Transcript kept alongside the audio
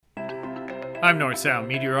I'm North Sound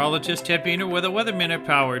meteorologist Ted Beener with a Weather Minute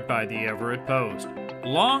powered by the Everett Post.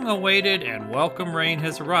 Long-awaited and welcome rain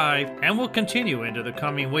has arrived and will continue into the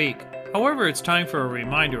coming week. However, it's time for a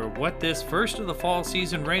reminder of what this first of the fall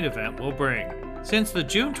season rain event will bring. Since the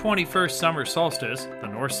June 21st summer solstice, the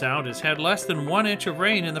North Sound has had less than 1 inch of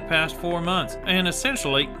rain in the past 4 months, and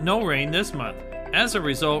essentially no rain this month. As a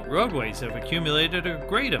result, roadways have accumulated a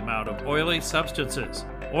great amount of oily substances.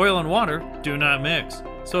 Oil and water do not mix,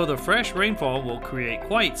 so the fresh rainfall will create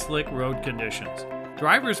quite slick road conditions.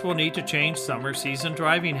 Drivers will need to change summer season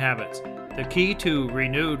driving habits. The key to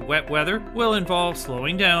renewed wet weather will involve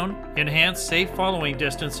slowing down, enhance safe following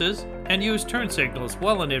distances, and use turn signals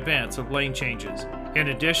well in advance of lane changes. In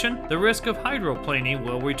addition, the risk of hydroplaning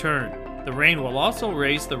will return. The rain will also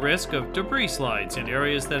raise the risk of debris slides in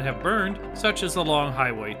areas that have burned, such as along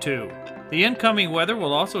Highway 2. The incoming weather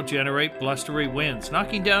will also generate blustery winds,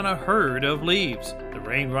 knocking down a herd of leaves. The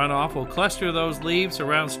rain runoff will cluster those leaves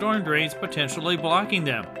around storm drains, potentially blocking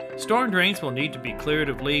them. Storm drains will need to be cleared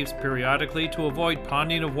of leaves periodically to avoid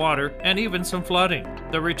ponding of water and even some flooding.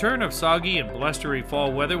 The return of soggy and blustery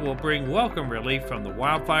fall weather will bring welcome relief from the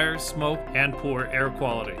wildfires, smoke, and poor air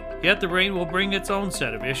quality. Yet the rain will bring its own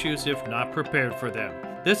set of issues if not prepared for them.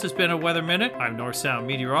 This has been a Weather Minute. I'm North Sound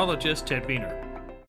meteorologist Ted Beener.